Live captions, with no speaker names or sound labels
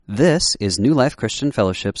This is New Life Christian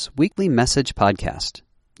Fellowship's weekly message podcast.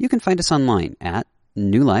 You can find us online at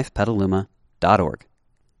newlifepetaluma.org.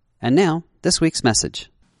 And now, this week's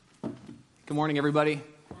message. Good morning, everybody. Good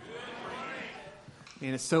morning.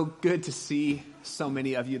 And it's so good to see so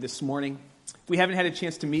many of you this morning. If we haven't had a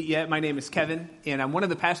chance to meet yet, my name is Kevin, and I'm one of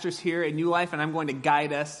the pastors here at New Life, and I'm going to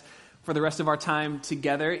guide us for the rest of our time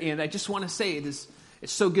together. And I just want to say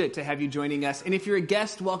it's so good to have you joining us. And if you're a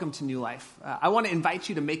guest, welcome to New Life. I want to invite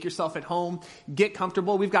you to make yourself at home, get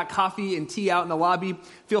comfortable. We've got coffee and tea out in the lobby.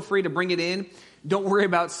 Feel free to bring it in. Don't worry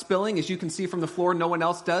about spilling. As you can see from the floor, no one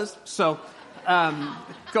else does. So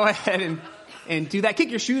go ahead and do that. Kick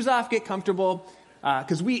your shoes off, get comfortable,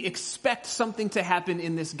 because we expect something to happen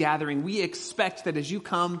in this gathering. We expect that as you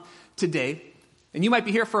come today, and you might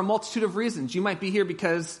be here for a multitude of reasons. You might be here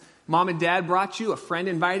because Mom and Dad brought you, a friend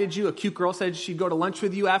invited you, a cute girl said she'd go to lunch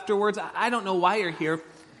with you afterwards. I don't know why you're here,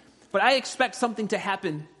 but I expect something to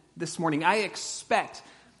happen this morning. I expect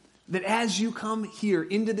that as you come here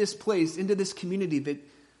into this place, into this community,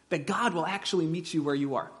 that God will actually meet you where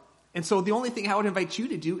you are. And so the only thing I would invite you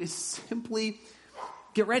to do is simply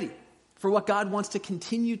get ready for what God wants to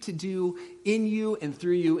continue to do in you and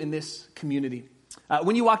through you in this community.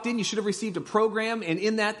 When you walked in, you should have received a program, and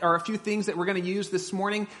in that are a few things that we're going to use this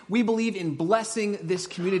morning. We believe in blessing this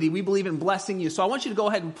community. We believe in blessing you. So I want you to go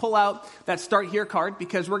ahead and pull out that Start Here card,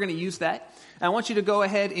 because we're going to use that. And I want you to go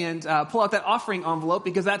ahead and pull out that offering envelope,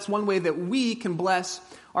 because that's one way that we can bless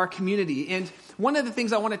our community. And one of the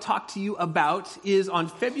things I want to talk to you about is on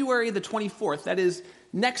February the 24th, that is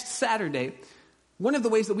next Saturday, one of the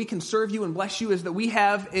ways that we can serve you and bless you is that we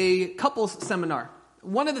have a couples seminar.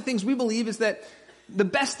 One of the things we believe is that the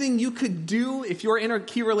best thing you could do if you're in a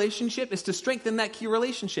key relationship is to strengthen that key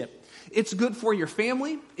relationship. It's good for your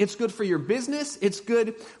family. It's good for your business. It's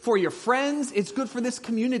good for your friends. It's good for this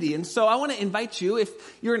community. And so I want to invite you, if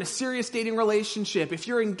you're in a serious dating relationship, if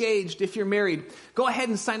you're engaged, if you're married, go ahead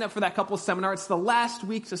and sign up for that couples seminar. It's the last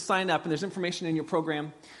week to sign up, and there's information in your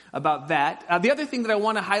program about that. The other thing that I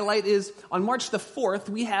want to highlight is on March the 4th,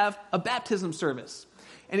 we have a baptism service.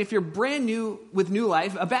 And if you're brand new with New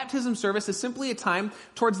Life, a baptism service is simply a time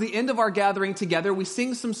towards the end of our gathering together. We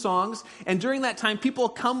sing some songs, and during that time, people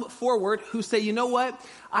come forward who say, you know what?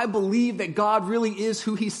 I believe that God really is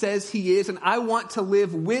who he says he is, and I want to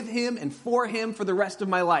live with him and for him for the rest of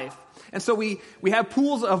my life. And so we have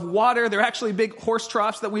pools of water. They're actually big horse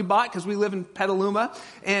troughs that we bought because we live in Petaluma,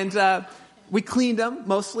 and we cleaned them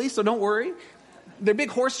mostly, so don't worry. They're big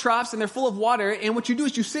horse troughs, and they're full of water, and what you do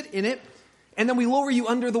is you sit in it, and then we lower you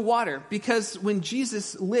under the water, because when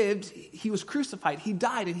Jesus lived, he was crucified, he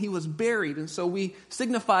died, and he was buried. And so we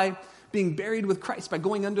signify being buried with Christ by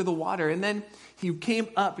going under the water. And then he came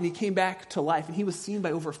up and he came back to life, and he was seen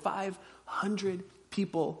by over 500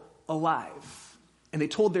 people alive. And they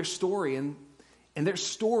told their story, and their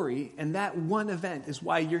story and that one event is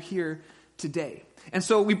why you're here today. And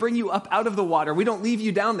so we bring you up out of the water. We don't leave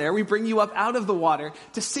you down there. We bring you up out of the water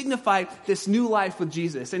to signify this new life with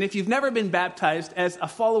Jesus. And if you've never been baptized as a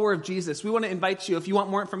follower of Jesus, we want to invite you. If you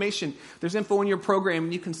want more information, there's info in your program,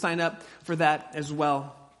 and you can sign up for that as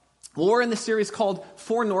well. Well, we're in this series called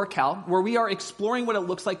For NorCal, where we are exploring what it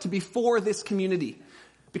looks like to be for this community.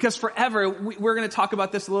 Because forever, we're going to talk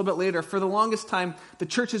about this a little bit later, for the longest time, the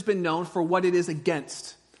church has been known for what it is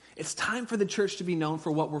against. It's time for the church to be known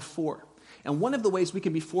for what we're for. And one of the ways we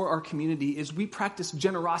can be for our community is we practice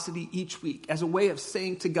generosity each week as a way of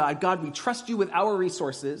saying to God, God, we trust you with our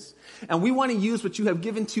resources, and we want to use what you have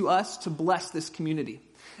given to us to bless this community.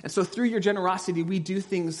 And so through your generosity, we do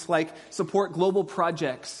things like support global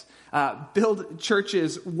projects, build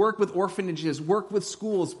churches, work with orphanages, work with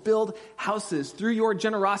schools, build houses. Through your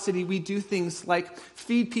generosity, we do things like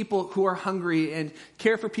feed people who are hungry and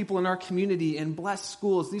care for people in our community and bless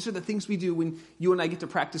schools. These are the things we do when you and I get to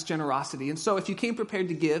practice generosity. And so if you came prepared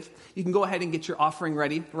to give, you can go ahead and get your offering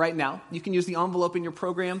ready right now. You can use the envelope in your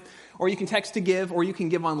program, or you can text to give, or you can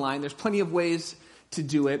give online. There's plenty of ways to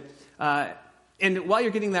do it. And while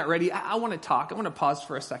you're getting that ready, I want to pause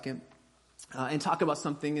for a second. And talk about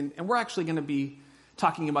something, and we're actually going to be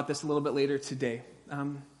talking about this a little bit later today.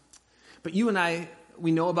 But you and I,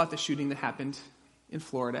 we know about the shooting that happened in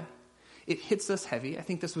Florida. It hits us heavy. I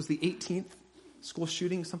think this was the 18th school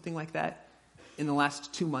shooting, something like that, in the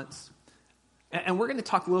last 2 months. And we're going to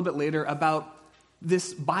talk a little bit later about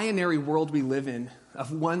this binary world we live in,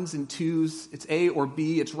 of ones and twos. It's A or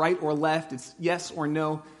B, it's right or left, it's yes or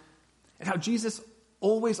no, and how Jesus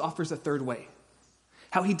always offers a third way.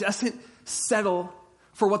 How he doesn't settle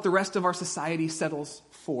for what the rest of our society settles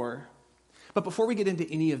for. But before we get into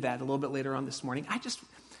any of that a little bit later on this morning, I just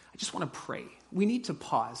want to pray. We need to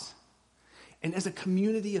pause And as a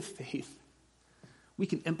community of faith, we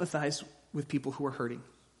can empathize with people who are hurting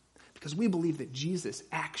because we believe that Jesus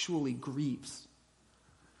actually grieves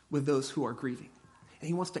with those who are grieving. And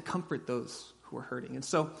he wants to comfort those who are hurting. And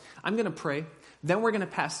so I'm going to pray. Then we're going to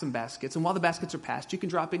pass some baskets. And while the baskets are passed, you can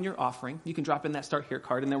drop in your offering. You can drop in that Start Here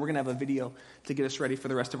card. And then we're going to have a video to get us ready for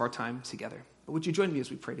the rest of our time together. But would you join me as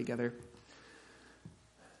we pray together?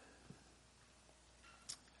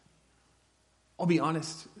 I'll be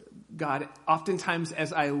honest, God, oftentimes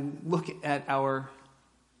as I look at our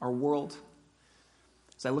world,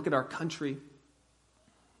 as I look at our country,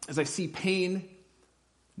 as I see pain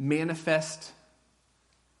manifest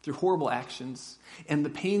through horrible actions and the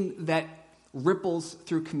pain that ripples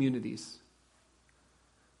through communities,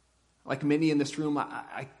 like many in this room,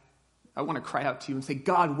 I want to cry out to you and say,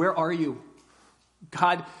 God, where are you?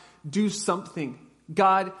 God, do something.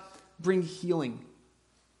 God, bring healing.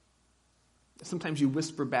 Sometimes you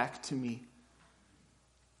whisper back to me,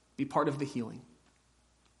 be part of the healing.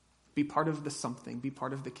 Be part of the something. Be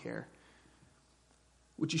part of the care.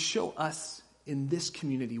 Would you show us in this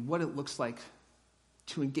community what it looks like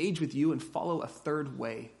to engage with you and follow a third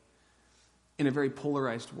way in a very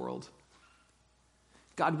polarized world?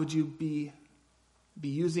 God, would you be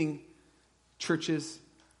using churches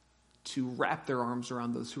to wrap their arms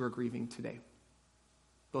around those who are grieving today,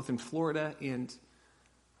 both in Florida and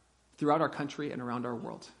throughout our country and around our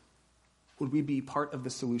world? Would we be part of the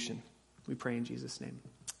solution? We pray in Jesus' name.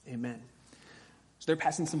 Amen. So they're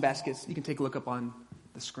passing some baskets. You can take a look up on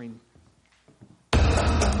the screen.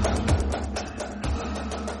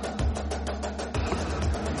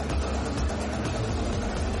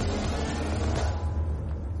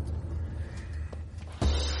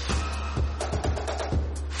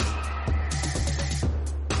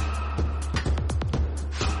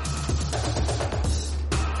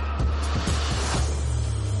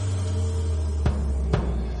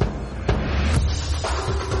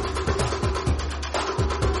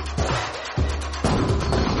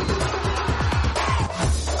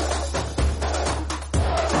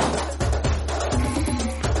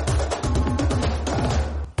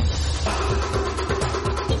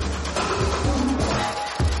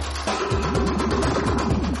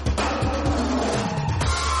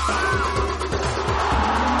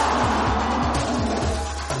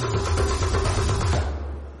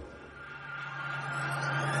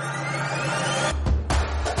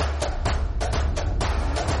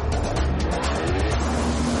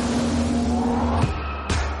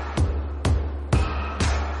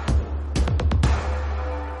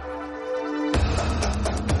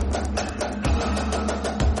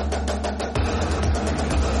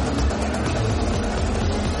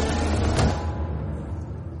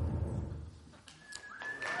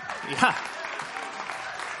 Yeah.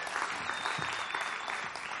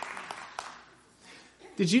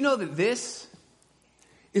 Did you know that this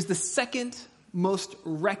is the second most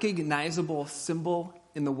recognizable symbol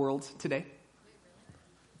in the world today?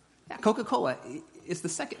 Yeah, Coca-Cola is the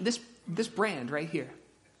second, this brand right here.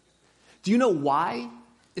 Do you know why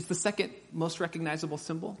it's the second most recognizable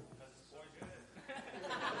symbol?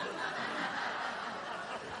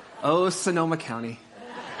 Oh, Sonoma County.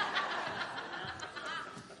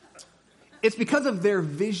 It's because of their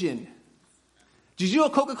vision. Did you know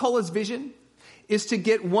Coca-Cola's vision is to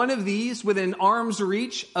get one of these within arm's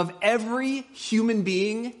reach of every human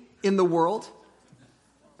being in the world?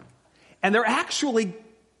 And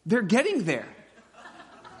they're getting there.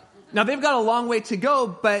 Now, they've got a long way to go,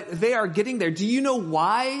 but they are getting there. Do you know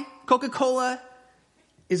why Coca-Cola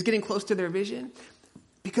is getting close to their vision?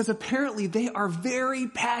 Because apparently they are very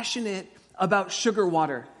passionate about sugar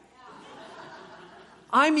water.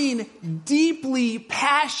 I mean, deeply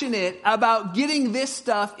passionate about getting this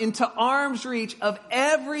stuff into arm's reach of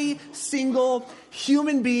every single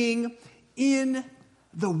human being in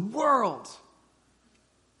the world.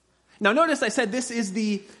 Now, notice I said this is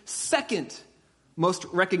the second most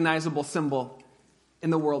recognizable symbol in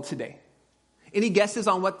the world today. Any guesses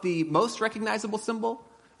on what the most recognizable symbol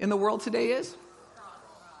in the world today is?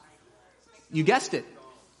 You guessed it.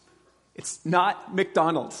 It's not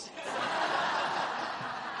McDonald's.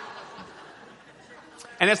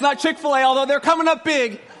 And it's not Chick-fil-A, although they're coming up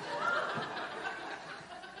big.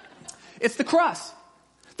 It's the cross.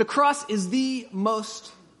 The cross is the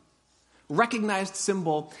most recognized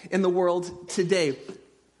symbol in the world today.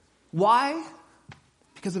 Why?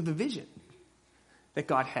 Because of the vision that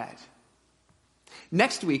God had.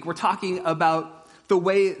 Next week, we're talking about the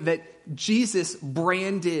way that Jesus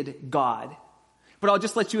branded God. But I'll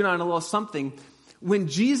just let you in on a little something. When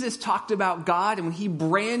Jesus talked about God and when he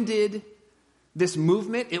branded this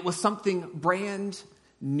movement, it was something brand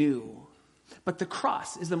new. But the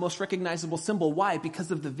cross is the most recognizable symbol. Why?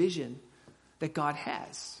 Because of the vision that God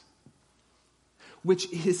has,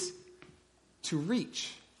 which is to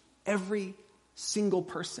reach every single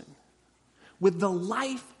person with the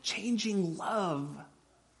life-changing love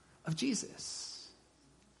of Jesus.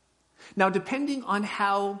 Now, depending on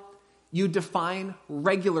how you define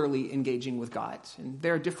regularly engaging with God, and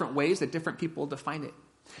there are different ways that different people define it.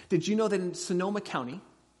 Did you know that in Sonoma County,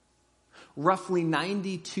 roughly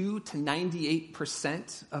 92 to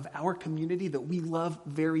 98% of our community that we love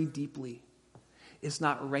very deeply is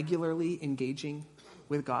not regularly engaging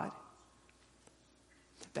with God?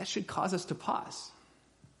 That should cause us to pause.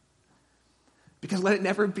 Because let it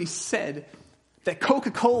never be said that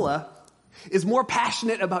Coca-Cola is more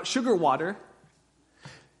passionate about sugar water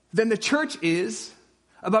than the church is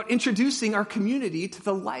about introducing our community to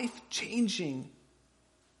the life-changing,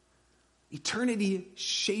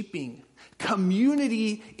 eternity-shaping,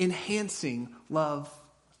 community-enhancing love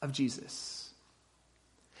of Jesus.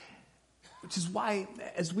 Which is why,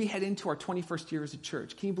 as we head into our 21st year as a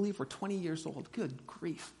church, can you believe we're 20 years old? Good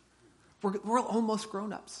grief. We're almost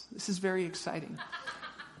grown-ups. This is very exciting.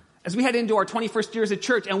 As we head into our 21st year as a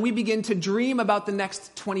church and we begin to dream about the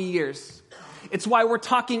next 20 years, it's why we're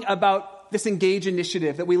talking about this Engage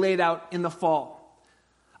initiative that we laid out in the fall.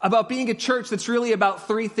 About being a church that's really about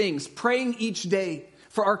three things: praying each day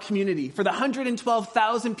for our community, for the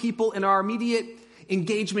 112,000 people in our immediate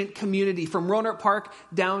engagement community, from Rohnert Park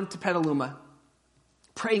down to Petaluma.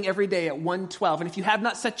 Praying every day at 1:12. And if you have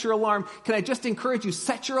not set your alarm, can I just encourage you,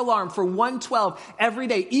 set your alarm for 1:12 every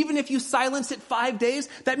day. Even if you silence it 5 days,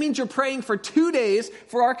 that means you're praying for 2 days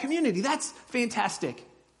for our community. That's fantastic.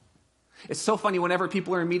 It's so funny whenever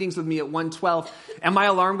people are in meetings with me at 1:12 and my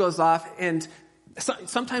alarm goes off, and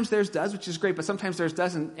sometimes theirs does, which is great, but sometimes theirs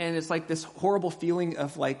doesn't. And it's like this horrible feeling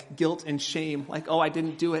of like guilt and shame. Like, oh, I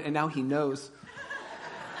didn't do it and now he knows.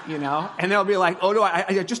 You know, and they'll be like, oh, no,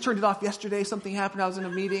 I just turned it off yesterday. Something happened. I was in a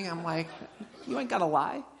meeting. I'm like, you ain't got to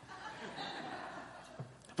lie.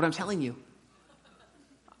 But I'm telling you,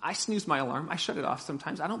 I snooze my alarm. I shut it off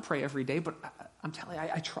sometimes. I don't pray every day, but I'm telling you,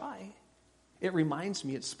 I try. It reminds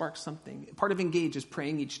me. It sparks something. Part of Engage is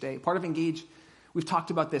praying each day. Part of Engage, we've talked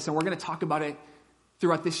about this, and we're going to talk about it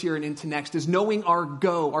throughout this year and into next, is knowing our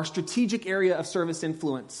go, our strategic area of service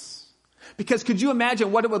influence. Because could you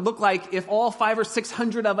imagine what it would look like if all 500 or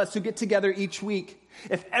 600 of us who get together each week,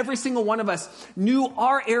 if every single one of us knew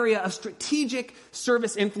our area of strategic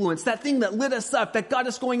service influence, that thing that lit us up, that got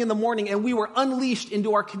us going in the morning, and we were unleashed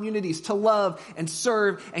into our communities to love and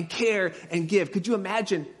serve and care and give? Could you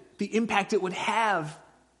imagine the impact it would have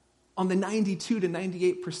on the 92 to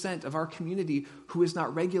 98% of our community who is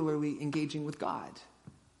not regularly engaging with God?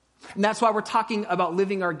 And that's why we're talking about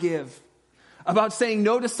living our give. About saying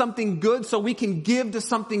no to something good so we can give to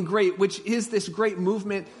something great, which is this great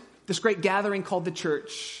movement, this great gathering called the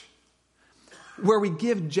church, where we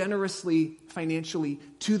give generously financially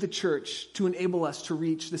to the church to enable us to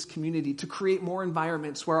reach this community, to create more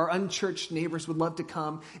environments where our unchurched neighbors would love to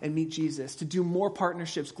come and meet Jesus, to do more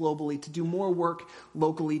partnerships globally, to do more work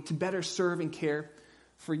locally, to better serve and care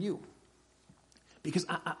for you. Because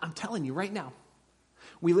I'm telling you right now,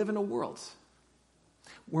 we live in a world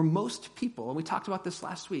where most people, and we talked about this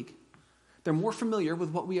last week, they're more familiar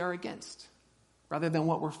with what we are against rather than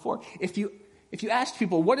what we're for. If you ask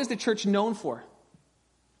people, what is the church known for?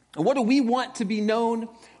 And what do we want to be known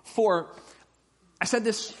for? I said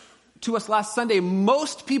this to us last Sunday.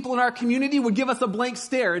 Most people in our community would give us a blank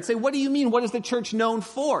stare and say, what do you mean? What is the church known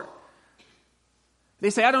for? They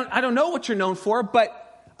say, I don't know what you're known for,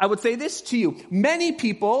 but I would say this to you. Many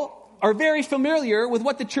people are very familiar with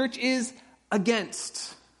what the church is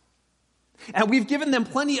against. And we've given them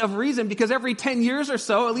plenty of reason, because every 10 years or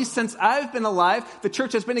so, at least since I've been alive, the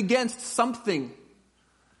church has been against something.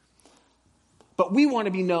 But we want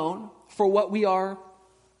to be known for what we are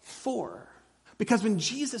for. Because when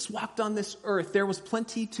Jesus walked on this earth, there was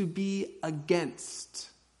plenty to be against.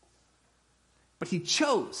 But he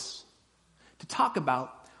chose to talk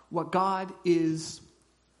about what God is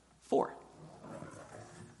for.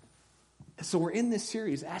 So we're in this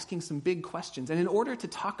series asking some big questions. And in order to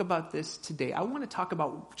talk about this today, I want to talk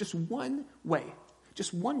about just one way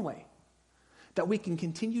that we can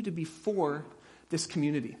continue to be for this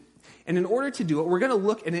community. And in order to do it, we're going to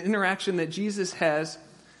look at an interaction that Jesus has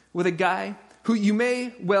with a guy who you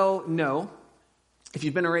may well know if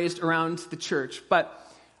you've been raised around the church. But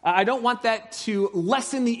I don't want that to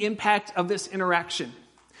lessen the impact of this interaction.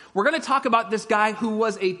 We're going to talk about this guy who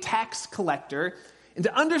was a tax collector. And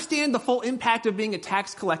to understand the full impact of being a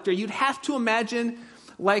tax collector, you'd have to imagine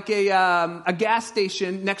like a gas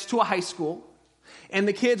station next to a high school. And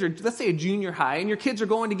the kids are, let's say a junior high, and your kids are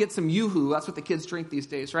going to get some Yoo-Hoo. That's what the kids drink these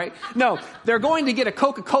days, right? No, they're going to get a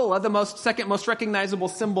Coca-Cola, the second most recognizable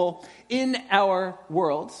symbol in our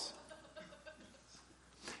world.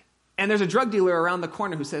 And there's a drug dealer around the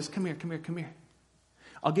corner who says, come here, come here, come here.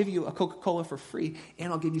 I'll give you a Coca-Cola for free,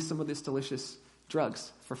 and I'll give you some of this delicious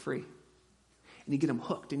drugs for free. And you get them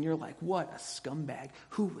hooked, and you're like, what a scumbag.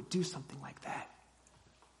 Who would do something like that?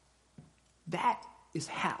 That is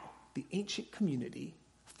how the ancient community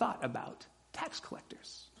thought about tax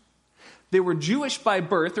collectors. They were Jewish by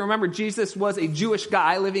birth. Remember, Jesus was a Jewish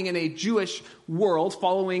guy living in a Jewish world,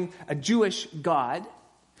 following a Jewish God.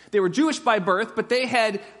 They were Jewish by birth, but they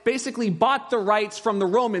had basically bought the rights from the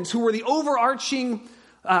Romans, who were the overarching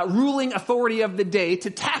ruling authority of the day, to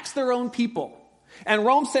tax their own people. And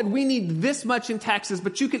Rome said, we need this much in taxes,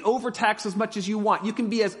 but you can overtax as much as you want. You can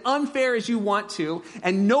be as unfair as you want to,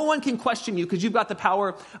 and no one can question you because you've got the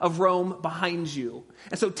power of Rome behind you.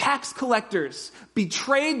 And so tax collectors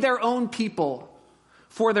betrayed their own people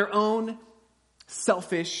for their own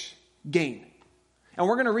selfish gain. And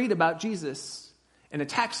we're going to read about Jesus and a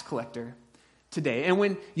tax collector today. And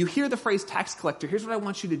when you hear the phrase tax collector, here's what I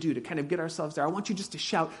want you to do to kind of get ourselves there. I want you just to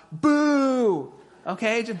shout, boo!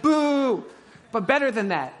 Okay, just boo! But better than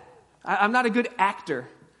that, I'm not a good actor.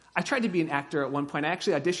 I tried to be an actor at one point. I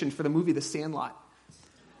actually auditioned for the movie The Sandlot,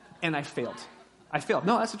 and I failed.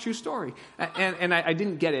 No, that's a true story. And I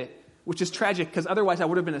didn't get it, which is tragic, because otherwise I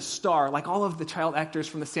would have been a star, like all of the child actors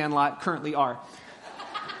from The Sandlot currently are.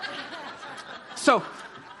 So,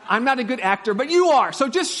 I'm not a good actor, but you are. So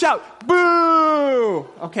just shout, boo!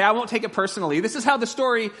 Okay, I won't take it personally. This is how the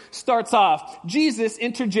story starts off. Jesus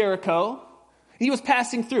entered Jericho. He was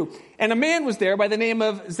passing through, and a man was there by the name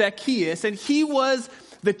of Zacchaeus, and he was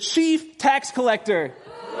the chief tax collector.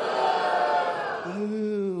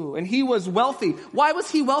 Ooh, and he was wealthy. Why was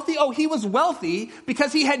he wealthy? Oh, he was wealthy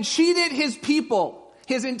because he had cheated his people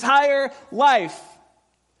his entire life.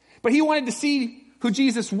 But he wanted to see who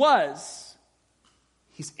Jesus was.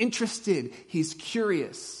 He's interested. He's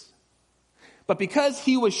curious. But because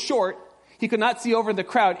he was short, he could not see over the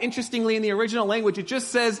crowd. Interestingly, in the original language, it just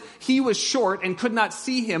says he was short and could not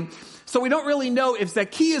see him. So we don't really know if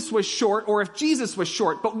Zacchaeus was short or if Jesus was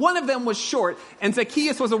short. But one of them was short, and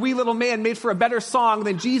Zacchaeus was a wee little man made for a better song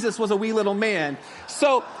than Jesus was a wee little man.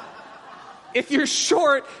 So if you're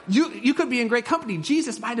short, you could be in great company.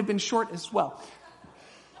 Jesus might have been short as well,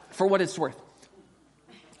 for what it's worth.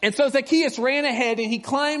 And so Zacchaeus ran ahead, and he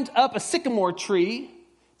climbed up a sycamore tree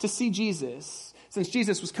to see Jesus, since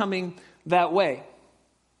Jesus was coming that way.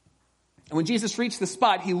 And when Jesus reached the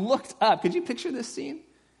spot, he looked up. Could you picture this scene?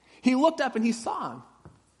 He looked up and he saw him.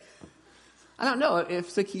 I don't know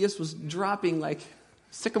if Zacchaeus was dropping like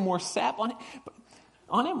sycamore sap on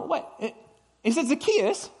him or what. He said,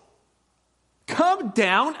 Zacchaeus, come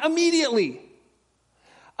down immediately.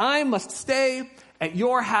 I must stay at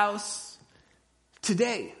your house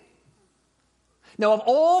today. Now, of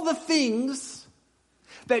all the things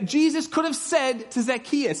that Jesus could have said to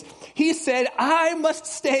Zacchaeus, he said, I must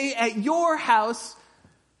stay at your house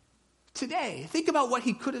today. Think about what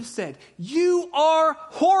he could have said. You are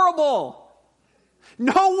horrible.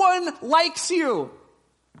 No one likes you.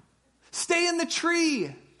 Stay in the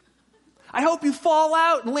tree. I hope you fall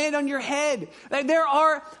out and land on your head. There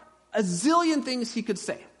are a zillion things he could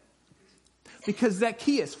say. Because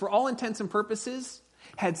Zacchaeus, for all intents and purposes,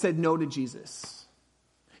 had said no to Jesus.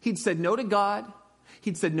 He'd said no to God.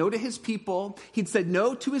 He'd said no to his people. He'd said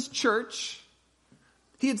no to his church.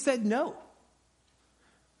 He had said no.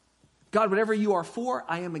 God, whatever you are for,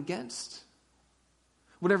 I am against.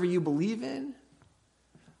 Whatever you believe in,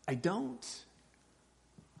 I don't.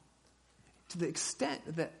 To the extent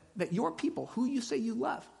that your people, who you say you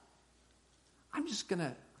love, I'm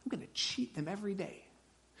going to cheat them every day.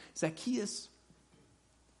 Zacchaeus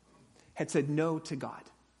had said no to God.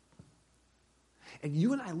 And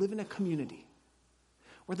you and I live in a community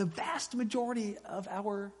where the vast majority of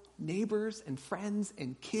our neighbors and friends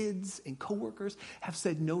and kids and coworkers have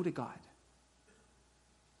said no to God.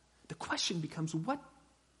 The question becomes, what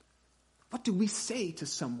do we say to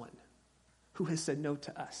someone who has said no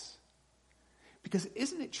to us? Because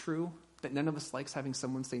isn't it true that none of us likes having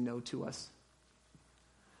someone say no to us?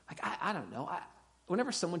 Like, I don't know.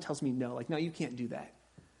 Whenever someone tells me no, like, no, you can't do that,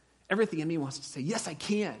 everything in me wants to say, yes, I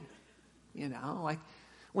can. You know, like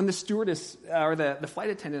when the stewardess or the flight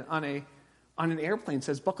attendant on an airplane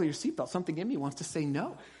says, buckle your seatbelt, something in me wants to say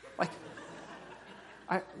no. Like,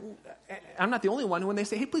 I'm not the only one. When they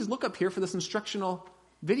say, hey, please look up here for this instructional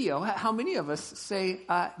video, how many of us say,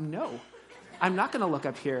 no, I'm not going to look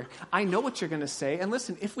up here. I know what you're going to say. And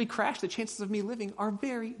listen, if we crash, the chances of me living are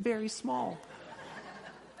very, very small.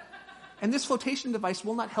 And this flotation device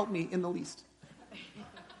will not help me in the least.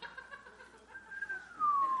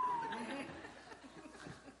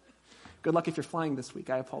 Good luck if you're flying this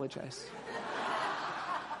week. I apologize.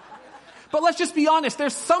 But let's just be honest.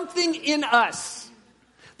 There's something in us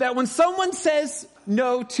that when someone says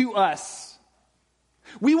no to us,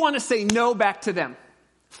 we want to say no back to them.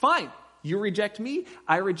 Fine. You reject me,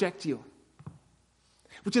 I reject you.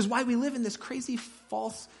 Which is why we live in this crazy,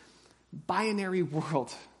 false, binary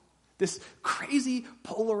world. This crazy,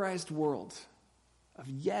 polarized world of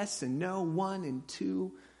yes and no, 1 and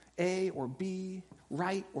 2, A or B,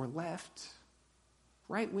 right or left,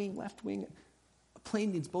 right wing, left wing. A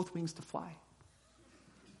plane needs both wings to fly.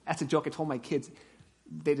 That's a joke I told my kids.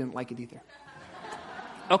 They didn't like it either.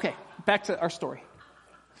 Okay, back to our story.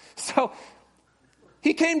 So,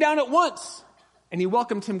 he came down at once, and he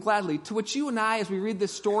welcomed him gladly, to which you and I, as we read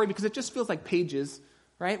this story, because it just feels like pages,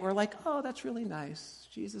 right? We're like, oh, that's really nice.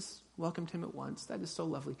 Jesus welcomed him at once. That is so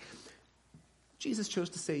lovely. Jesus chose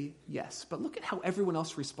to say yes, but look at how everyone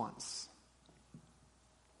else responds.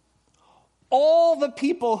 All the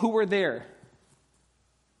people who were there,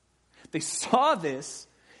 they saw this,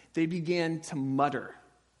 they began to mutter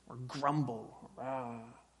or grumble.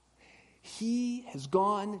 He has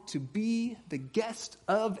gone to be the guest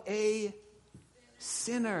of a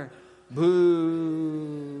sinner.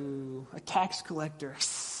 Boo. A tax collector.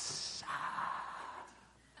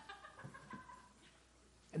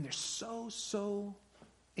 And they're so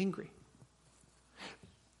angry.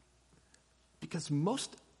 Because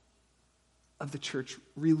most of the church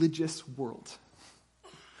religious world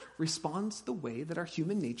responds the way that our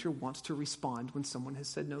human nature wants to respond when someone has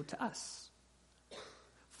said no to us.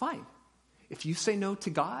 Fine. If you say no to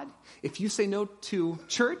God, if you say no to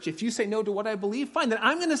church, if you say no to what I believe, fine, then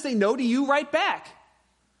I'm going to say no to you right back.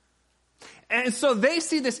 And so they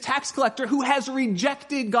see this tax collector who has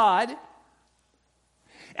rejected God,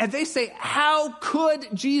 and they say, how could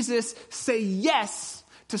Jesus say yes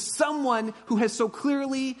to someone who has so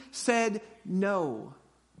clearly said no?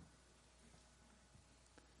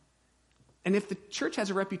 And if the church has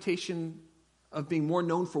a reputation of being more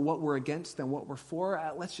known for what we're against than what we're for,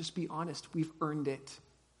 let's just be honest, we've earned it,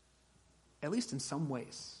 at least in some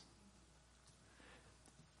ways.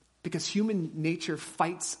 Because human nature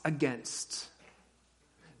fights against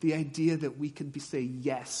the idea that we could say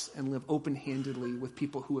yes and live open-handedly with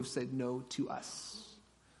people who have said no to us.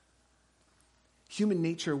 Human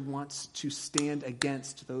nature wants to stand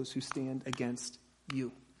against those who stand against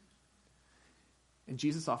you. And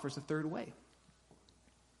Jesus offers a third way.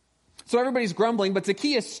 So everybody's grumbling, but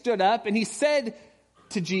Zacchaeus stood up and he said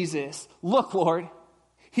to Jesus, look, Lord,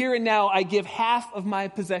 here and now I give half of my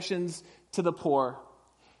possessions to the poor.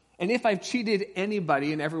 And if I've cheated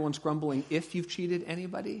anybody, and everyone's grumbling, if you've cheated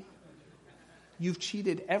anybody, you've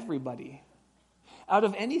cheated everybody. Out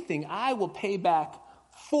of anything, I will pay back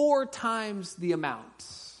 4 times the amount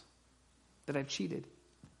that I've cheated.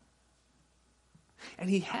 And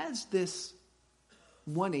he has this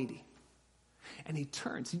 180. And he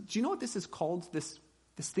turns. Do you know what this is called, this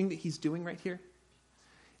thing that he's doing right here?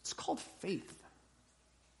 It's called faith.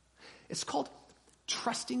 It's called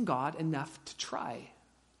trusting God enough to try.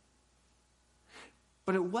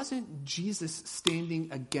 But it wasn't Jesus standing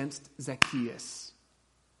against Zacchaeus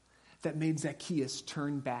that made Zacchaeus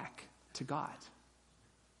turn back to God.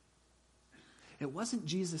 It wasn't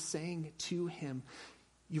Jesus saying to him,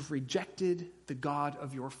 you've rejected the God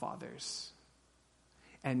of your fathers,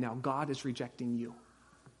 and now God is rejecting you.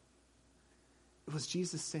 It was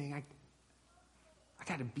Jesus saying, I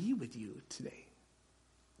got to be with you today.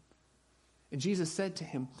 And Jesus said to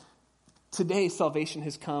him, today salvation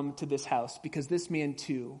has come to this house because this man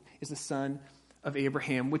too is the son of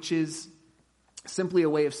Abraham, which is simply a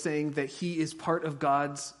way of saying that he is part of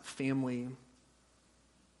God's family.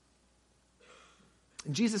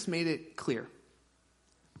 And Jesus made it clear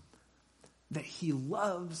that he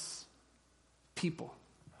loves people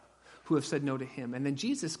who have said no to him. And then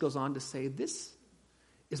Jesus goes on to say, this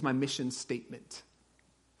is my mission statement.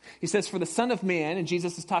 He says, for the Son of Man, and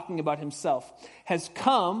Jesus is talking about himself, has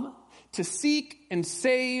come to seek and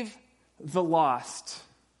save the lost.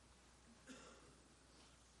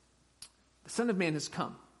 The Son of Man has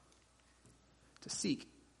come to seek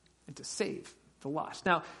and to save the lost.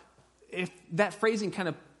 Now, if that phrasing kind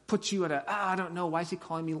of puts you at I don't know, why is he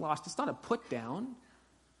calling me lost? It's not a put down.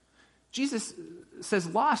 Jesus says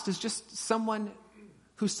lost is just someone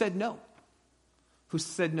who said no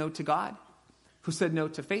to God, who said no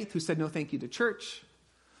to faith, who said no thank you to church,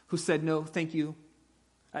 who said no thank you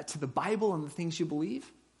to the Bible and the things you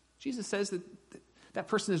believe. Jesus says that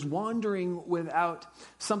person is wandering without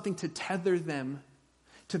something to tether them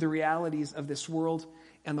to the realities of this world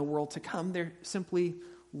and the world to come. They're simply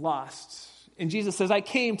lost. And Jesus says, I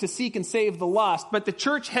came to seek and save the lost. But the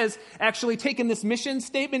church has actually taken this mission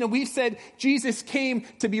statement and we've said Jesus came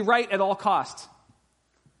to be right at all costs.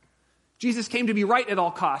 Jesus came to be right at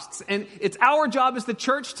all costs. And it's our job as the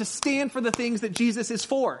church to stand for the things that Jesus is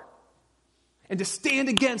for. And to stand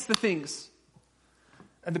against the things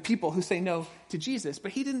of the people who say no to Jesus.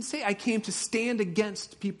 But he didn't say, I came to stand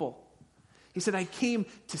against people. He said, I came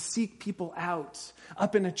to seek people out,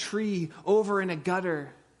 up in a tree, over in a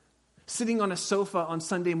gutter, sitting on a sofa on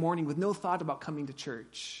Sunday morning with no thought about coming to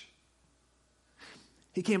church.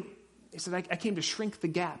 He said, I came to shrink the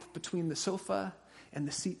gap between the sofa and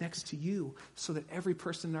the seat next to you so that every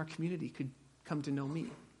person in our community could come to know me.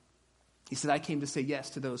 He said, I came to say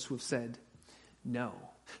yes to those who have said no.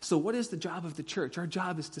 So what is the job of the church? Our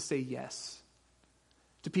job is to say yes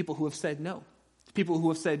to people who have said no. To people who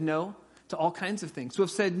have said no to all kinds of things, who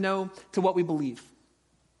have said no to what we believe.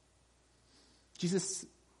 Jesus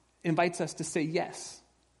invites us to say yes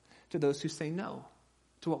to those who say no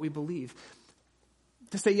to what we believe.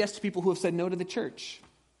 To say yes to people who have said no to the church.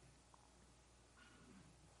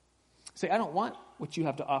 Say, I don't want what you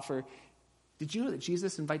have to offer. Did you know that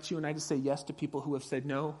Jesus invites you and I to say yes to people who have said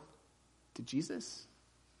no to Jesus?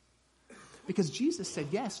 Because Jesus said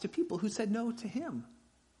yes to people who said no to him.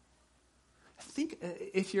 Think,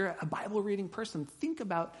 if you're a Bible reading person, think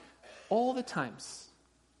about all the times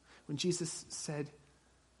when Jesus said,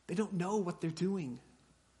 they don't know what they're doing.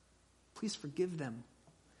 Please forgive them.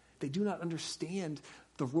 They do not understand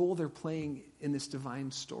the role they're playing in this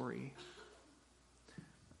divine story.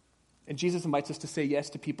 And Jesus invites us to say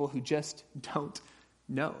yes to people who just don't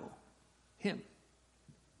know him.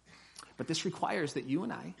 But this requires that you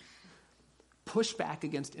and I push back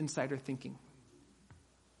against insider thinking.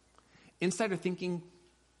 Insider thinking,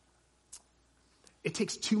 it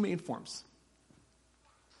takes two main forms.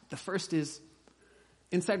 The first is,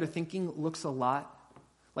 insider thinking looks a lot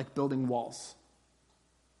like building walls.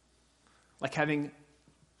 Like having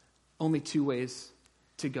only two ways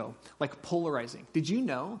to go. Like polarizing. Did you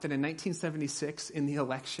know that in 1976, in the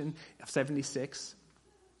election of 76,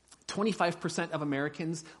 25% of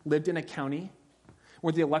Americans lived in a county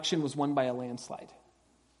where the election was won by a landslide?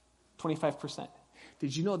 25%.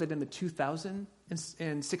 Did you know that in the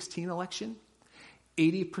 2016 election,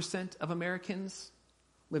 80% of Americans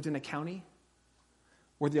lived in a county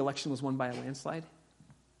where the election was won by a landslide?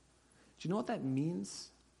 Do you know what that means?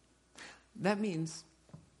 That means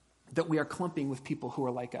that we are clumping with people who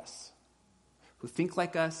are like us, who think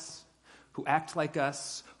like us, who act like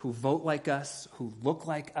us, who vote like us, who look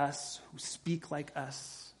like us, who speak like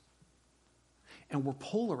us. And we're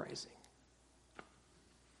polarizing.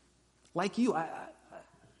 Like you,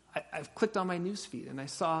 I've clicked on my news feed and I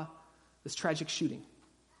saw this tragic shooting.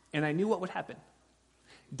 And I knew what would happen.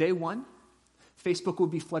 Day one, Facebook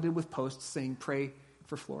would be flooded with posts saying, pray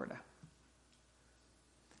for Florida.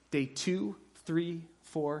 Day 2, 3,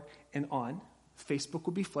 4, and on, Facebook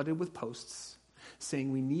would be flooded with posts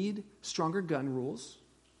saying we need stronger gun rules,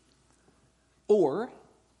 or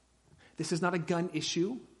this is not a gun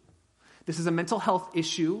issue, this is a mental health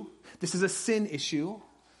issue, this is a sin issue,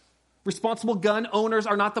 responsible gun owners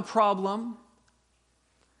are not the problem.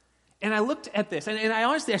 And I looked at this, and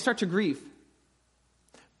I start to grieve.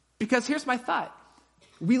 Because here's my thought.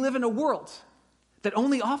 We live in a world that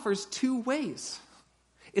only offers two ways.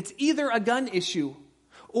 It's either a gun issue,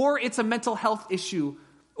 or it's a mental health issue,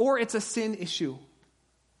 or it's a sin issue.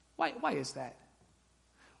 Why is that?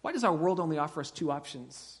 Why does our world only offer us two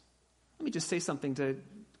options? Let me just say something to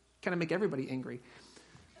kind of make everybody angry.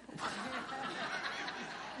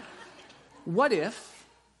 What if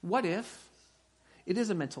it is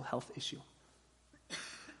a mental health issue?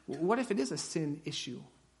 What if it is a sin issue?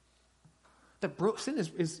 Sin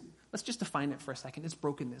is, let's just define it for a second. It's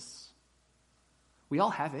brokenness. We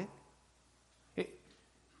all have it.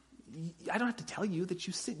 I don't have to tell you that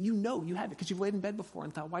you sin. You know you have it because you've laid in bed before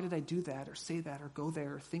and thought, why did I do that or say that or go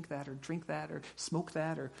there or think that or drink that or smoke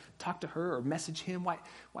that or talk to her or message him? Why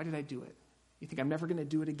did I do it? You think I'm never going to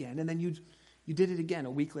do it again. And then you did it again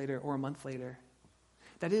a week later or a month later.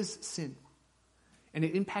 That is sin. And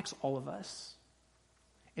it impacts all of us.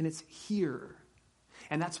 And it's here.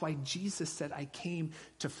 And that's why Jesus said, I came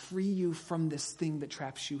to free you from this thing that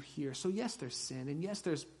traps you here. So yes, there's sin. And yes,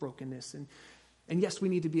 there's brokenness. And yes, we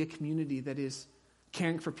need to be a community that is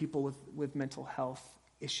caring for people with mental health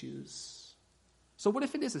issues. So what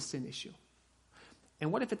if it is a sin issue?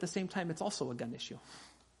 And what if at the same time it's also a gun issue?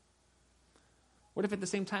 What if at the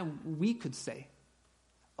same time we could say,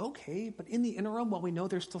 okay, but in the interim, while we know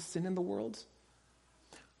there's still sin in the world,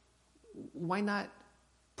 why not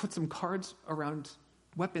put some cards around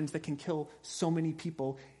weapons that can kill so many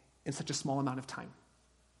people in such a small amount of time.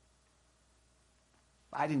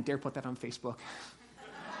 I didn't dare put that on Facebook.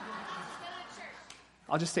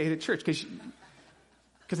 I'll just say it at church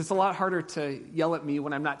because it's a lot harder to yell at me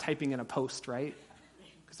when I'm not typing in a post, right?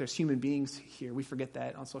 Because there's human beings here. We forget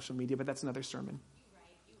that on social media, but that's another sermon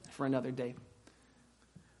for another day.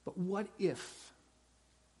 But what if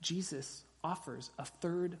Jesus offers a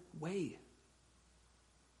third way?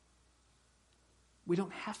 We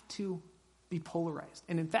don't have to be polarized.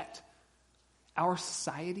 And in fact, our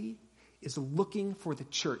society is looking for the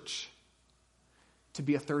church to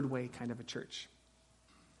be a third way kind of a church.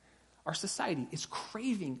 Our society is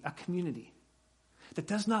craving a community that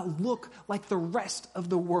does not look like the rest of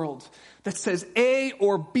the world, that says A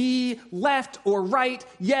or B, left or right,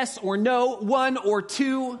 yes or no, one or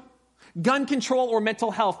two, gun control or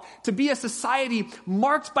mental health. To be a society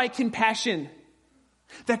marked by compassion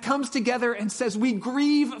that comes together and says we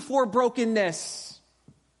grieve for brokenness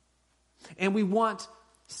and we want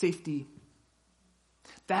safety.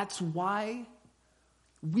 That's why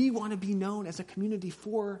we want to be known as a community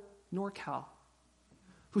for NorCal,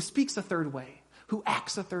 who speaks a third way, who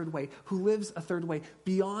acts a third way, who lives a third way,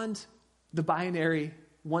 beyond the binary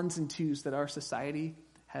ones and twos that our society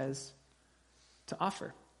has to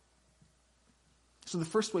offer. So the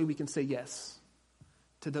first way we can say yes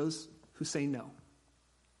to those who say no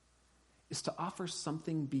is to offer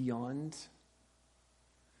something beyond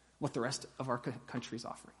what the rest of our country is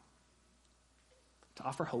offering. To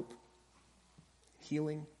offer hope,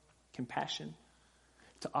 healing, compassion,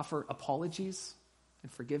 to offer apologies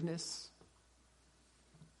and forgiveness,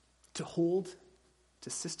 to hold to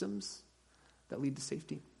systems that lead to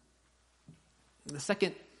safety. And the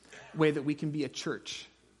second way that we can be a church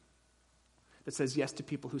that says yes to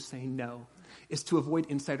people who say no is to avoid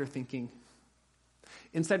insider thinking.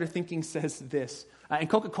 Insider thinking says this, and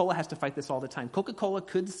Coca-Cola has to fight this all the time. Coca-Cola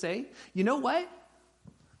could say, you know what?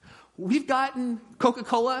 We've gotten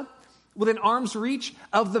Coca-Cola within arm's reach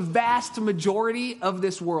of the vast majority of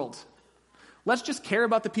this world. Let's just care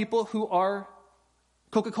about the people who are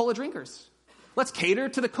Coca-Cola drinkers. Let's cater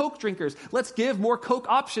to the Coke drinkers. Let's give more Coke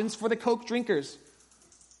options for the Coke drinkers.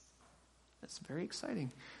 That's very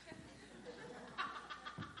exciting.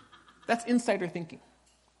 That's insider thinking.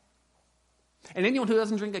 And anyone who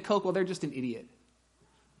doesn't drink a Coke, well, they're just an idiot.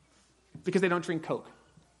 Because they don't drink Coke.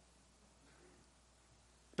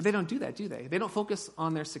 But they don't do that, do they? They don't focus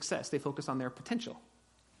on their success. They focus on their potential.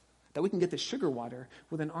 That we can get the sugar water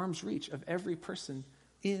within arm's reach of every person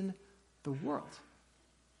in the world.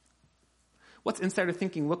 What's insider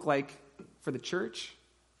thinking look like for the church?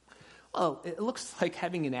 Well, it looks like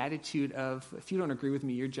having an attitude of, if you don't agree with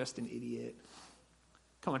me, you're just an idiot.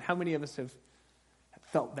 Come on, how many of us have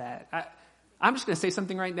felt that? I'm just going to say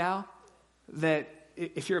something right now that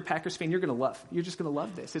if you're a Packers fan, you're going to love. You're just going to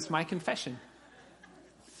love this. It's my confession.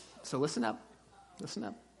 So listen up. Listen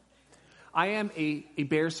up. I am a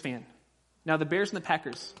Bears fan. Now, the Bears and the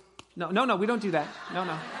Packers. No, we don't do that.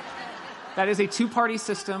 No. That is a two-party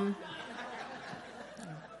system.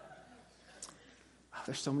 Oh,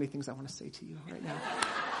 there's so many things I want to say to you right now.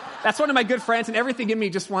 That's one of my good friends, and everything in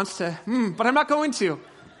me just wants to, but I'm not going to.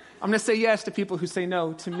 I'm going to say yes to people who say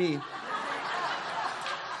no to me.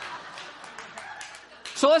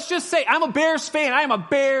 So let's just say I'm a Bears fan. I am a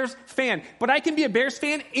Bears fan. But I can be a Bears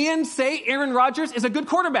fan and say Aaron Rodgers is a good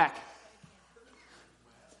quarterback.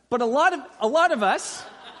 But a lot of us,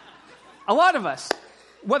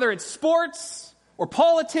 whether it's sports or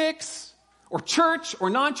politics or church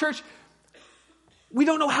or non-church, we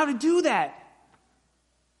don't know how to do that.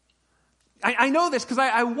 I know this because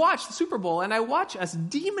I watch the Super Bowl and I watch us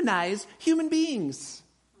demonize human beings.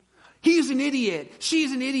 He's an idiot.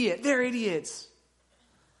 She's an idiot. They're idiots.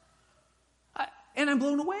 And I'm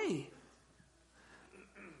blown away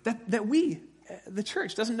that we, the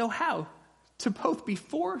church, doesn't know how to both be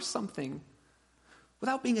for something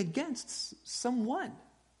without being against someone.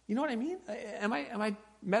 You know what I mean? Am I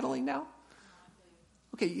meddling now?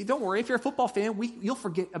 Okay, don't worry. If you're a football fan, you'll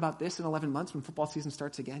forget about this in 11 months when football season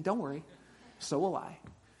starts again. Don't worry. So will I.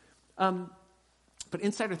 But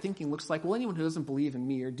insider thinking looks like, well, anyone who doesn't believe in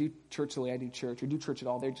me or do church the way I do church or do church at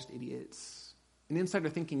all, they're just idiots. And insider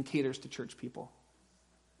thinking caters to church people.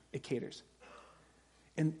 It caters.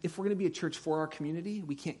 And if we're going to be a church for our community,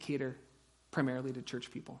 we can't cater primarily to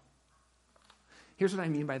church people. Here's what I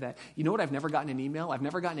mean by that. You know what? I've never gotten an email. I've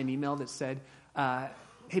never gotten an email that said,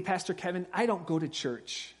 hey, Pastor Kevin, I don't go to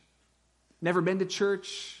church. Never been to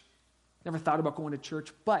church. Never thought about going to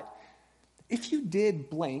church. But if you did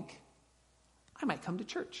blank, I might come to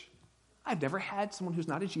church. I've never had someone who's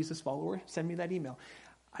not a Jesus follower send me that email.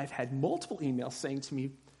 I've had multiple emails saying to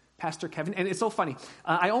me, Pastor Kevin, and it's so funny.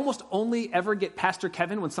 I almost only ever get Pastor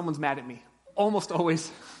Kevin when someone's mad at me. Almost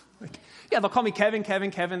always. They'll call me Kevin.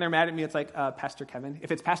 They're mad at me. It's like, Pastor Kevin.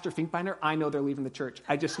 If it's Pastor Finkbeiner, I know they're leaving the church.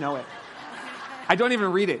 I just know it. I don't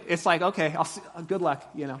even read it. It's like, okay, I'll see, good luck,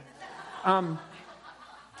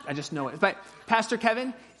 I just know it. But Pastor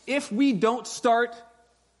Kevin, if we don't start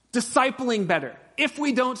discipling better, if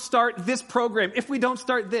we don't start this program, if we don't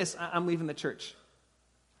start this, I'm leaving the church.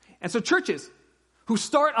 And so churches who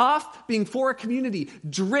start off being for a community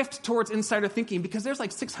drift towards insider thinking because there's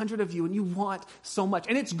like 600 of you and you want so much.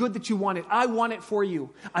 And it's good that you want it. I want it for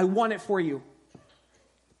you. I want it for you.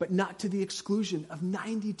 But not to the exclusion of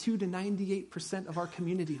 92 to 98% of our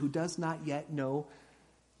community who does not yet know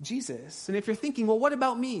Jesus. And if you're thinking, well, what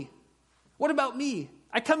about me? What about me?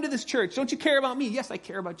 I come to this church. Don't you care about me? Yes, I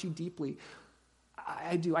care about you deeply.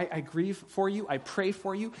 I do. I grieve for you. I pray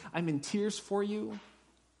for you. I'm in tears for you.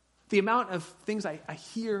 The amount of things I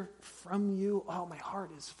hear from you, my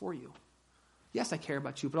heart is for you. Yes, I care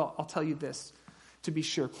about you, but I'll tell you this to be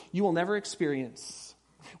sure. You will never experience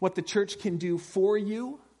what the church can do for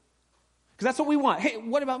you, because that's what we want. Hey,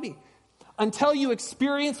 what about me? Until you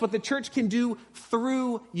experience what the church can do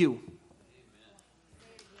through you. Amen.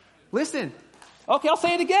 Listen. Okay, I'll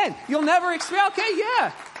say it again. You'll never experience. Okay,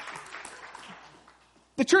 yeah.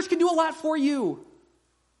 The church can do a lot for you.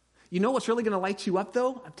 You know what's really going to light you up,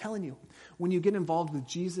 though? I'm telling you, when you get involved with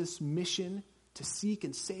Jesus' mission to seek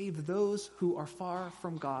and save those who are far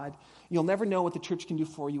from God, you'll never know what the church can do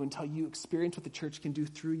for you until you experience what the church can do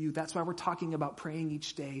through you. That's why we're talking about praying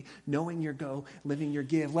each day, knowing your go, living your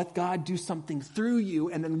give. Let God do something through you,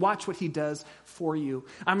 and then watch what he does for you.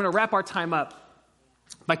 I'm going to wrap our time up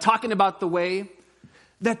by talking about the way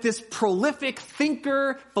that this prolific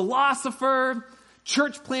thinker, philosopher,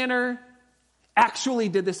 church planner actually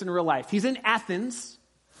did this in real life. He's in Athens,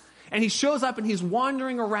 and he shows up and he's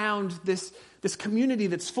wandering around this community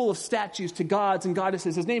that's full of statues to gods and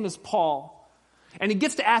goddesses. His name is Paul. And he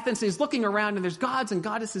gets to Athens and he's looking around and there's gods and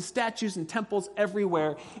goddesses, statues and temples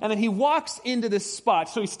everywhere. And then he walks into this spot.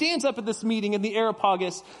 So he stands up at this meeting in the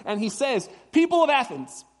Areopagus and he says, "People of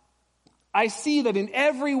Athens, I see that in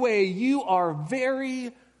every way you are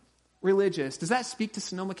very religious." Does that speak to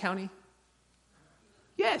Sonoma County?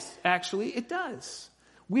 Yes, actually, it does.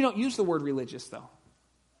 We don't use the word religious, though.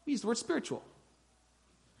 We use the word spiritual.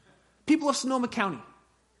 People of Sonoma County,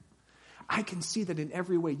 I can see that in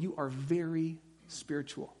every way you are very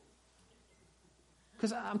spiritual.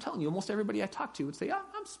 Because I'm telling you, almost everybody I talk to would say,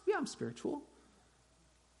 I'm spiritual.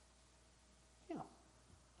 Yeah.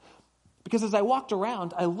 Because as I walked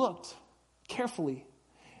around, I looked carefully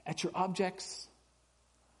at your objects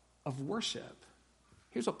of worship.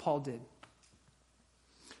 Here's what Paul did.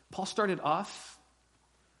 Paul started off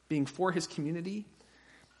being for his community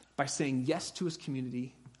by saying yes to his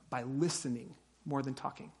community by listening more than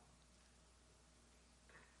talking.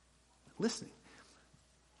 Listening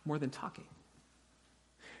more than talking.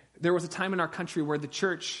 There was a time in our country where the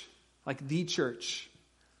church, like the church,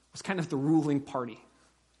 was kind of the ruling party.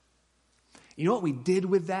 You know what we did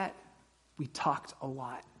with that? We talked a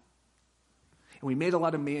lot. And we made a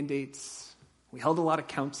lot of mandates. We held a lot of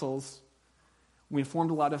councils. We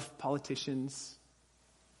informed a lot of politicians.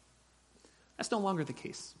 That's no longer the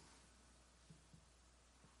case.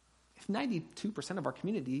 If 92% of our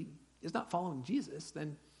community is not following Jesus,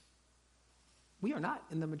 then we are not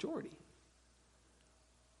in the majority.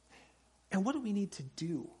 And what do we need to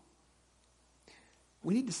do?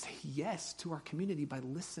 We need to say yes to our community by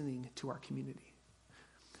listening to our community.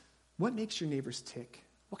 What makes your neighbors tick?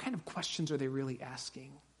 What kind of questions are they really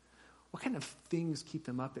asking? What kind of things keep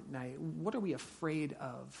them up at night? What are we afraid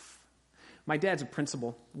of? My dad's a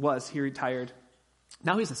principal, he retired.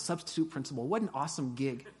 Now he's a substitute principal. What an awesome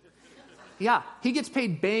gig. Yeah, he gets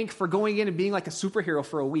paid bank for going in and being like a superhero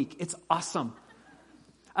for a week. It's awesome.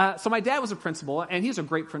 So my dad was a principal, and he's a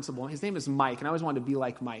great principal. His name is Mike, and I always wanted to be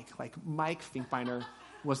like Mike. Like Mike Finkbeiner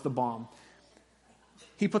was the bomb.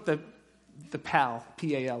 He put the PAL,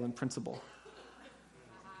 P-A-L, in principal.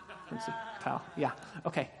 Pal, yeah,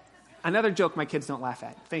 okay. Another joke my kids don't laugh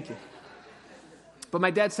at. Thank you. But my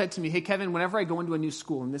dad said to me, "Hey, Kevin, whenever I go into a new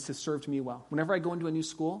school," and this has served me well, whenever I go into a new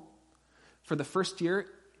school, for the first year,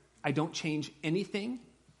 I don't change anything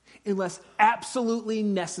unless absolutely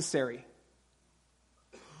necessary.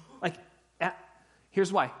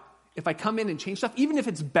 Here's why. If I come in and change stuff, even if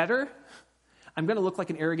it's better, I'm going to look like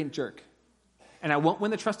an arrogant jerk. And I won't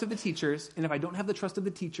win the trust of the teachers. And if I don't have the trust of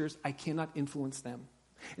the teachers, I cannot influence them.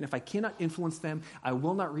 And if I cannot influence them, I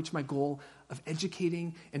will not reach my goal of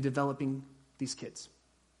educating and developing these kids.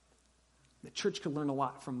 The church could learn a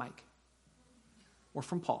lot from Mike. or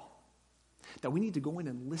from Paul. That we need to go in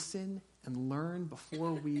and listen and learn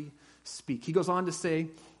before we speak. He goes on to say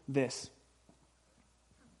this.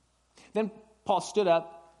 Then Paul stood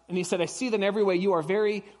up and he said, I see that in every way you are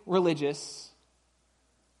very religious.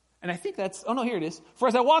 And I think here it is. For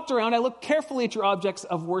as I walked around, I looked carefully at your objects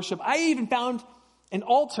of worship. I even found an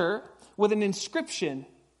altar with an inscription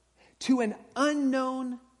to an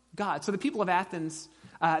unknown God. So the people of Athens,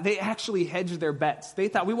 they actually hedged their bets. They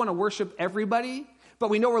thought, we want to worship everybody, but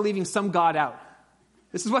we know we're leaving some God out.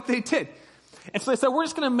 This is what they did. And so they said, we're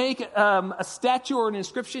just going to make a statue or an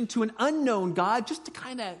inscription to an unknown God just to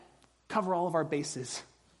kind of cover all of our bases.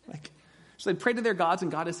 So they pray to their gods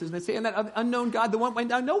and goddesses, and they say, and that unknown God, the one,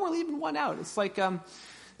 I know we're leaving one out. It's like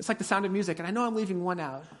the Sound of Music, and I know I'm leaving one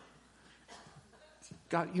out.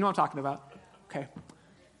 God, you know what I'm talking about. Okay.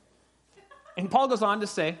 And Paul goes on to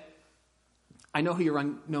say, I know who your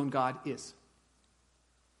unknown God is.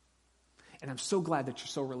 And I'm so glad that you're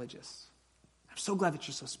so religious. I'm so glad that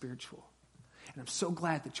you're so spiritual. And I'm so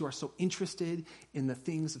glad that you are so interested in the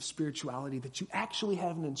things of spirituality that you actually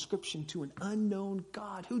have an inscription to an unknown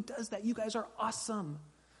God. Who does that? You guys are awesome.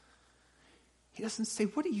 He doesn't say,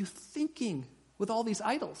 what are you thinking with all these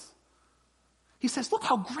idols? He says, look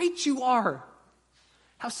how great you are.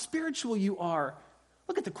 How spiritual you are.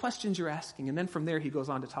 Look at the questions you're asking. And then from there, he goes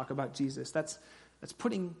on to talk about Jesus. That's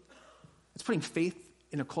putting faith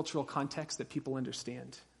in a cultural context that people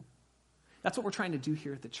understand. That's what we're trying to do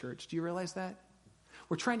here at the church. Do you realize that?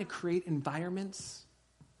 We're trying to create environments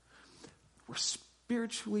where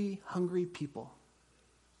spiritually hungry people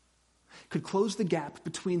could close the gap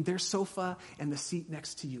between their sofa and the seat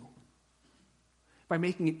next to you by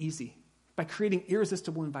making it easy, by creating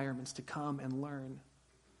irresistible environments to come and learn.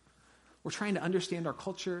 We're trying to understand our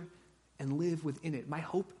culture and live within it. My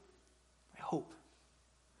hope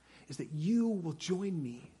is that you will join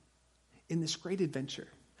me in this great adventure,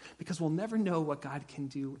 because we'll never know what God can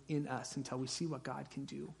do in us until we see what God can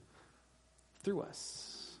do through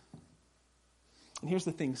us. And here's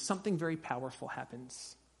the thing, something very powerful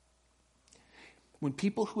happens when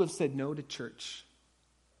people who have said no to church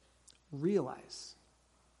realize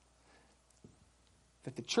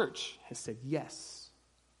that the church has said yes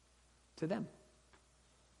to them.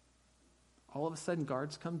 All of a sudden,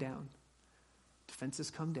 guards come down, defenses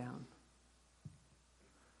come down,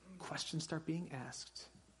 questions start being asked,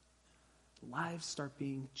 lives start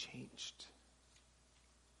being changed.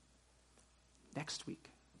 Next week,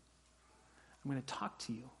 I'm going to talk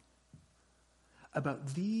to you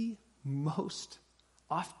about the most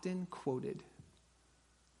often quoted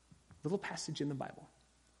little passage in the Bible.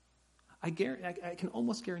 I can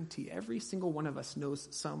almost guarantee every single one of us knows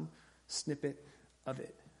some snippet of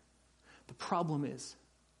it. The problem is,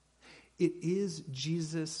 it is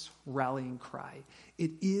Jesus' rallying cry.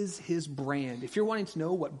 It is his brand. If you're wanting to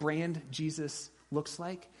know what brand Jesus looks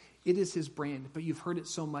like, it is his brand. But you've heard it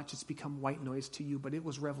so much, it's become white noise to you, but it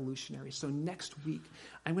was revolutionary. So next week,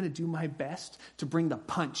 I'm going to do my best to bring the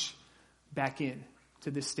punch back in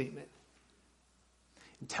to this statement.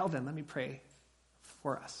 Until then, let me pray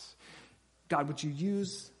for us. God, would you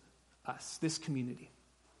use us, this community,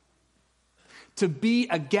 to be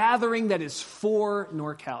a gathering that is for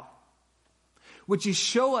NorCal? Would you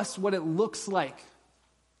show us what it looks like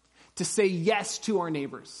to say yes to our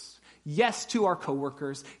neighbors, yes to our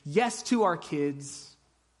coworkers, yes to our kids,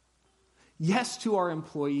 yes to our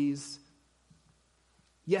employees,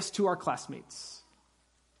 yes to our classmates,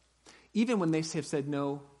 even when they have said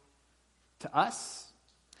no to us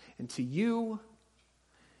and to you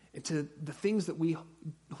and to the things that we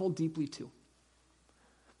hold deeply to.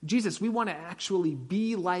 Jesus, we want to actually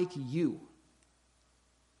be like you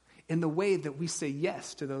in the way that we say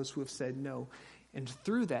yes to those who have said no. And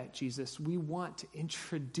through that, Jesus, we want to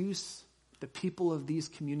introduce the people of these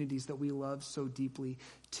communities that we love so deeply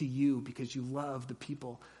to you, because you love the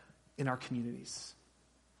people in our communities.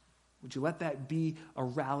 Would you let that be a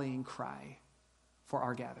rallying cry for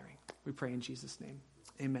our gathering? We pray in Jesus' name.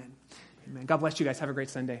 Amen. Amen. God bless you guys. Have a great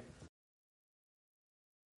Sunday.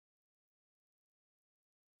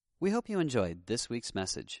 We hope you enjoyed this week's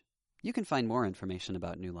message. You can find more information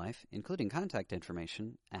about New Life, including contact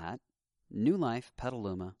information, at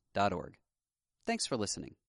newlifepetaluma.org. Thanks for listening.